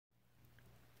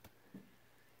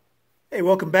Hey,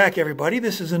 welcome back everybody.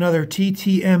 This is another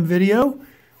TTM video.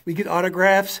 We get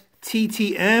autographs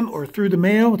TTM or through the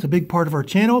mail. It's a big part of our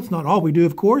channel. It's not all we do,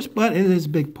 of course, but it is a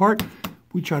big part.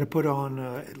 We try to put on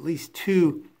at least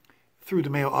 2 through the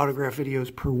mail autograph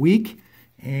videos per week,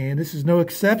 and this is no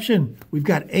exception. We've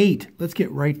got 8. Let's get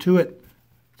right to it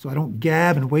so I don't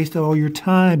gab and waste all your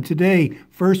time today.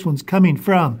 First one's coming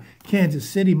from Kansas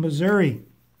City, Missouri.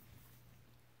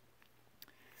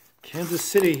 Kansas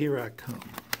City, here I come.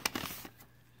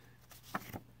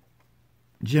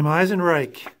 Jim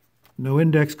Eisenreich, no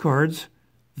index cards,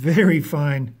 very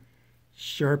fine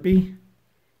Sharpie.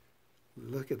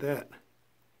 Look at that.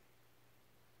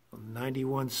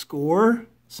 91 score,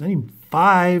 sent him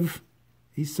 5.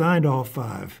 He signed all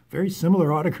 5. Very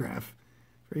similar autograph,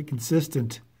 very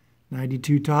consistent.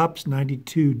 92 Topps,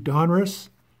 92 Donruss,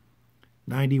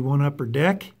 91 Upper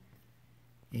Deck,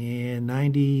 and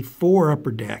 94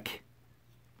 Upper Deck.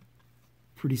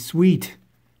 Pretty sweet.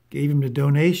 Gave him the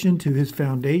donation to his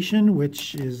foundation,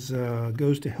 which is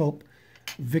goes to help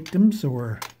victims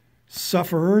or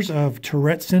sufferers of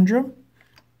Tourette syndrome,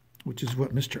 which is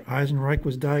what Mr. Eisenreich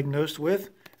was diagnosed with.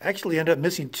 Actually ended up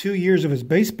missing 2 years of his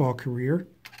baseball career.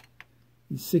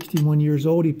 He's 61 years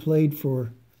old. He played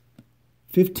for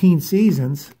 15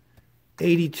 seasons,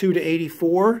 82 to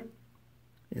 84,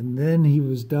 and then he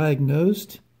was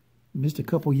diagnosed, missed a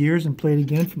couple years, and played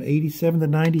again from 87 to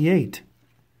 98.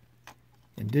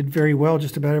 And did very well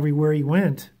just about everywhere he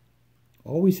went.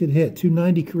 Always hit.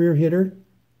 290 career hitter.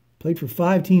 Played for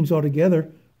 5 teams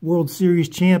altogether. World Series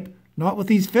champ, not with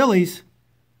these Phillies,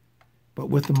 but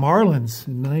with the Marlins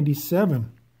in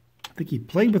 97. I think he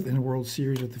played in the World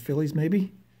Series with the Phillies,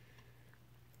 maybe.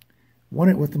 Won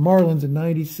it with the Marlins in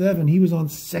 97. He was on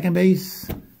second base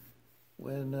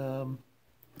when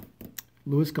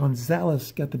Luis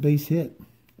Gonzalez got the base hit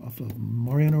off of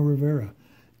Mariano Rivera.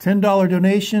 $10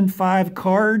 donation, 5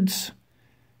 cards.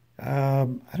 I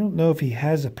don't know if he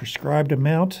has a prescribed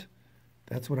amount.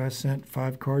 That's what I sent,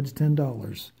 5 cards,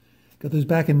 $10. Got those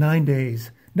back in 9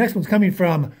 days. Next one's coming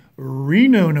from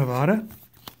Reno, Nevada.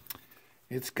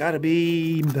 It's got to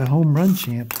be the home run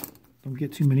champ. Don't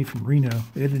get too many from Reno.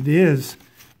 It is.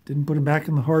 Didn't put him back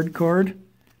in the hard card.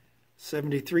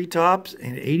 73 Topps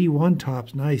and 81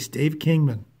 Topps. Nice. Dave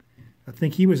Kingman. I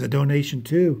think he was a donation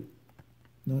too.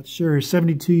 Not sure.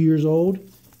 72 years old.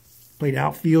 Played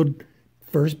outfield,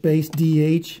 first base,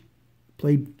 DH.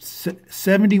 Played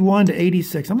 71 to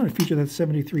 86. I'm going to feature that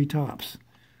 73 Topps.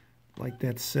 Like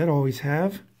that set, always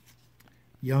have.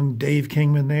 Young Dave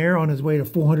Kingman there on his way to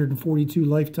 442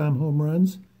 lifetime home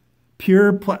runs.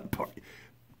 Pure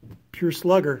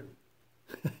slugger.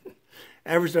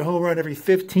 Averaged a home run every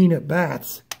 15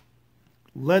 at-bats.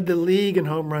 Led the league in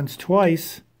home runs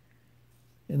twice.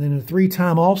 And then a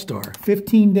 3-time All-Star.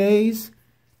 15 days.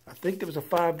 I think there was a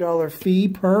 $5 fee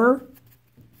per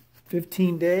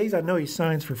 15 days. I know he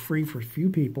signs for free for a few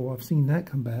people. I've seen that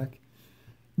come back.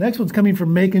 Next one's coming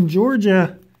from Macon,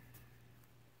 Georgia.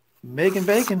 Macon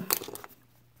Bacon.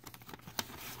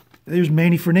 There's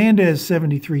Manny Fernandez,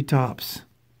 73 Topps.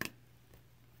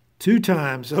 2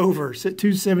 times over,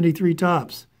 273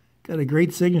 Topps. Got a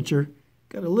great signature.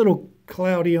 Got a little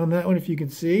cloudy on that one if you can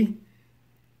see.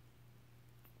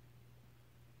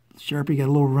 Sharpie got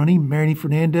a little runny. Manny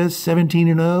Fernandez,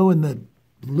 17-0 in the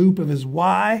loop of his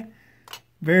Y.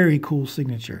 Very cool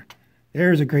signature.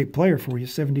 There's a great player for you,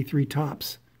 73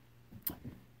 Topps.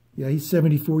 Yeah, he's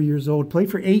 74 years old. Played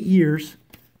for 8 years,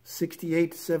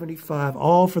 68 to 75,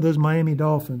 all for those Miami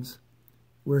Dolphins,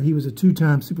 where he was a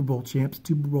 2-time Super Bowl champ,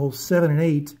 Super Bowl 7 and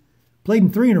 8. Played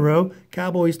in 3 in a row.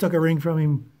 Cowboys took a ring from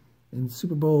him in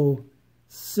Super Bowl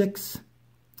 6.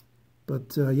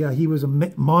 But, yeah, he was a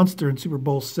monster in Super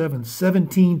Bowl 7.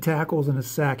 17 tackles and a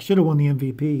sack. Should have won the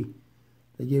MVP.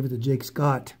 They gave it to Jake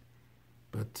Scott.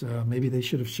 But maybe they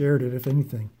should have shared it, if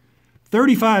anything.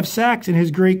 35 sacks in his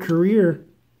great career.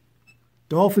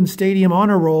 Dolphin Stadium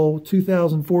Honor Roll,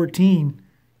 2014.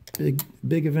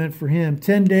 Big event for him.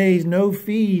 10 days, no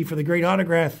fee for the great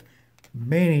autograph,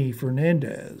 Manny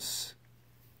Fernandez.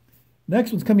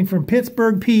 Next one's coming from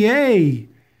Pittsburgh, PA.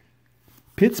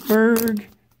 Pittsburgh,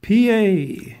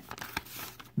 PA.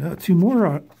 No, 2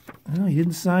 more. Oh, he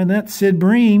didn't sign that. Sid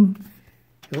Bream.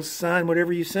 He'll sign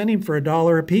whatever you send him for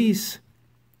 $1 a piece.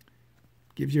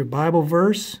 Gives you a Bible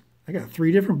verse. I got 4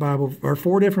 different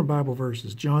Bible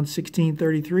verses. John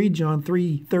 16:33, John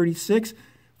 3:36,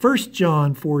 1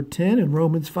 John 4:10, and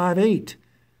Romans 5:8.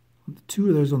 2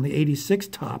 of those on the 86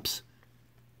 Topps.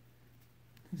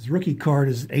 His rookie card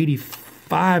is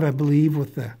 85, I believe,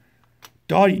 with the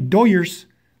Doyers.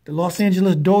 The Los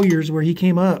Angeles Doyers, where he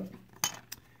came up.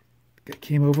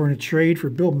 Came over in a trade for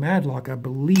Bill Madlock, I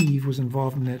believe, was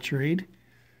involved in that trade.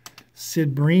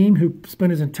 Sid Bream, who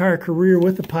spent his entire career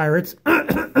with the Pirates.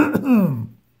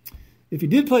 If he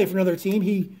did play for another team,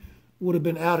 he would have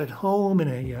been out at home in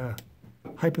a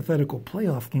hypothetical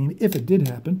playoff game, if it did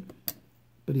happen.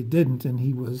 But he didn't, and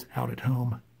he was out at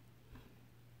home.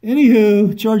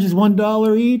 Anywho, charges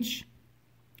 $1 each.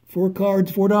 4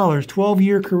 cards, $4.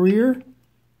 12-year career.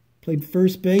 Played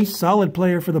first base. Solid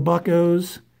player for the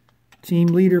Buccos. Team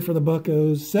leader for the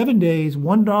Buccos. 7 days,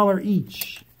 $1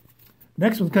 each.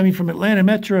 Next one's coming from Atlanta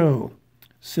Metro.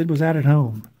 Sid was out at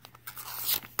home.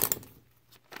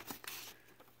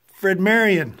 Fred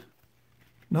Marion.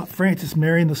 Not Francis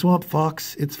Marion, the Swamp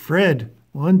Fox. It's Fred.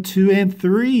 1, 2, and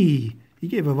 3. He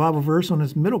gave a Bible verse on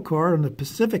his middle card on the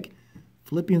Pacific.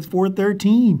 Philippians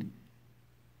 4:13.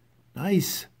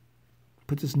 Nice.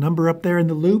 Puts his number up there in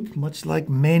the loop, much like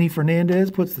Manny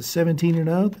Fernandez puts the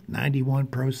 17-0, 91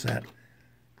 Pro Set.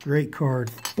 Great card.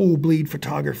 Full bleed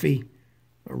photography.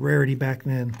 A rarity back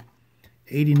then.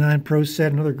 89 Pro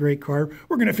Set, another great card.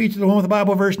 We're going to feature the one with the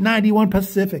Bible verse, 91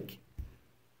 Pacific.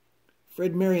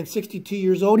 Fred Marion, 62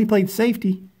 years old. He played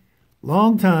safety.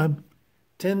 Long time.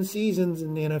 10 seasons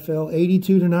in the NFL,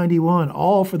 82-91,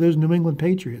 all for those New England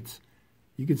Patriots.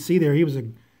 You can see there he was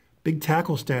a big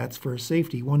tackle stats for a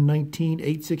safety. 119,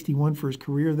 861 for his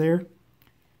career there.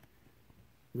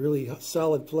 Really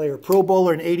solid player. Pro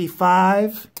Bowler in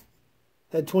 85.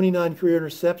 Had 29 career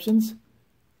interceptions.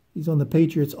 He's on the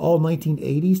Patriots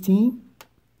All-1980s team.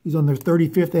 He's on their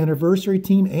 35th anniversary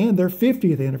team and their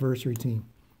 50th anniversary team.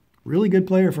 Really good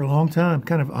player for a long time.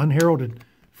 Kind of unheralded.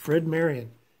 Fred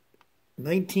Marion.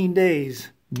 19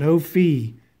 days. No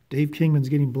fee. Dave Kingman's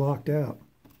getting blocked out.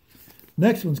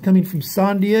 Next one's coming from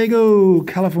San Diego,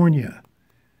 California.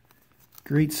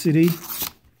 Great city.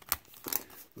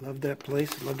 Love that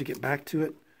place. Love to get back to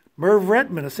it. Merv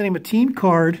Rettenmund. I sent him a team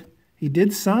card. He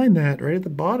did sign that right at the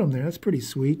bottom there. That's pretty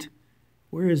sweet.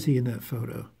 Where is he in that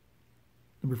photo?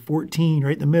 Number 14,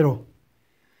 right in the middle.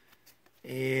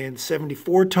 And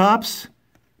 74 tops.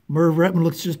 Merv Rettenmund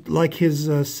looks just like his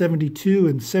 72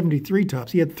 and 73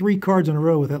 tops. He had 3 cards in a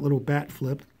row with that little bat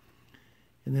flip.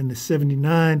 And then the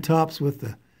 79 tops with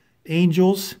the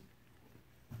Angels.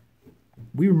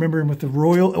 We remember him with the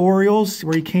Royal Orioles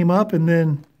where he came up and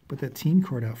then put that team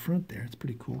card out front there. It's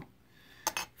pretty cool.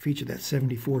 Featured that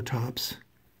 74 tops.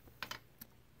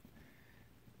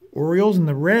 Orioles and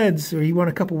the Reds, so he won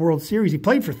a couple World Series. He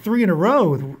played for 3 in a row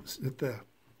with the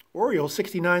Orioles,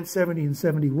 69, 70, and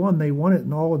 71. They won it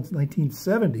in all in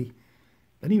 1970.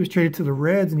 Then he was traded to the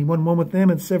Reds, and he won one with them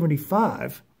in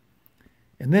 75.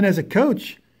 And then as a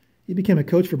coach, he became a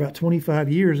coach for about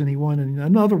 25 years, and he won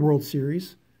another World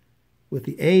Series with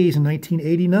the A's in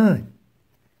 1989.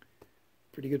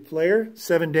 Pretty good player.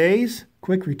 7 days,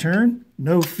 quick return,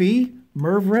 no fee,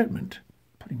 Merv Rettenmund.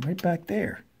 Put him right back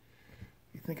there.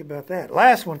 What do you think about that?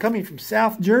 Last one coming from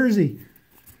South Jersey.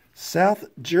 South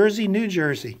Jersey, New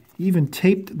Jersey. He even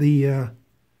taped the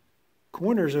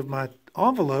corners of my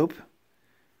envelope.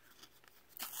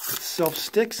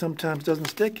 Self-stick, sometimes doesn't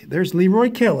stick. There's Leroy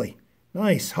Kelly.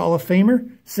 Nice. Hall of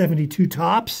Famer. 72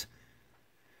 tops.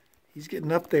 He's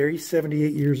getting up there. He's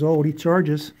 78 years old. He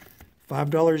charges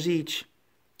 $5 each.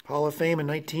 Hall of Fame in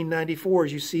 1994,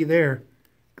 as you see there.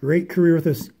 Great career with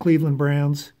the Cleveland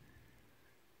Browns.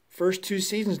 First 2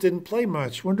 seasons didn't play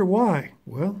much. Wonder why?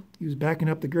 Well, he was backing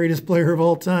up the greatest player of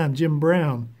all time, Jim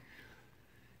Brown.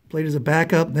 Played as a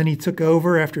backup, then he took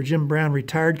over after Jim Brown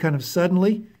retired kind of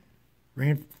suddenly.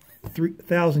 Ran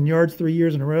 3,000 yards 3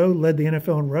 years in a row. Led the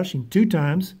NFL in rushing 2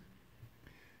 times.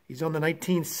 He's on the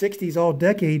 1960s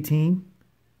All-Decade team.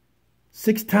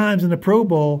 6 times in the Pro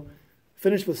Bowl.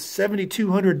 Finished with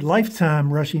 7,200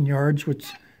 lifetime rushing yards,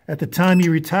 which at the time he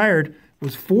retired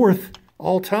was 4th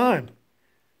all-time.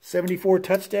 74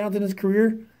 touchdowns in his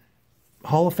career.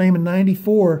 Hall of Fame in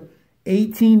 94.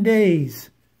 18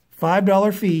 days.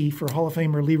 $5 fee for Hall of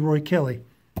Famer Leroy Kelly.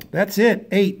 That's it.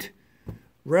 8.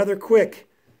 Rather quick.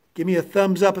 Give me a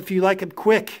thumbs up if you like it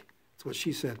quick. That's what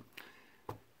she said.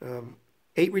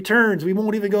 8 returns. We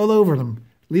won't even go over them.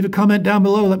 Leave a comment down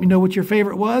below. Let me know what your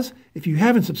favorite was. If you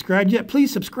haven't subscribed yet,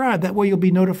 please subscribe. That way you'll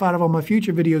be notified of all my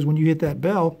future videos when you hit that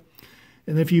bell.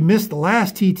 And if you missed the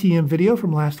last TTM video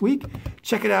from last week,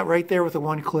 check it out right there with a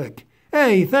 1 click.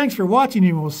 Hey, thanks for watching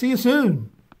and we'll see you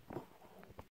soon.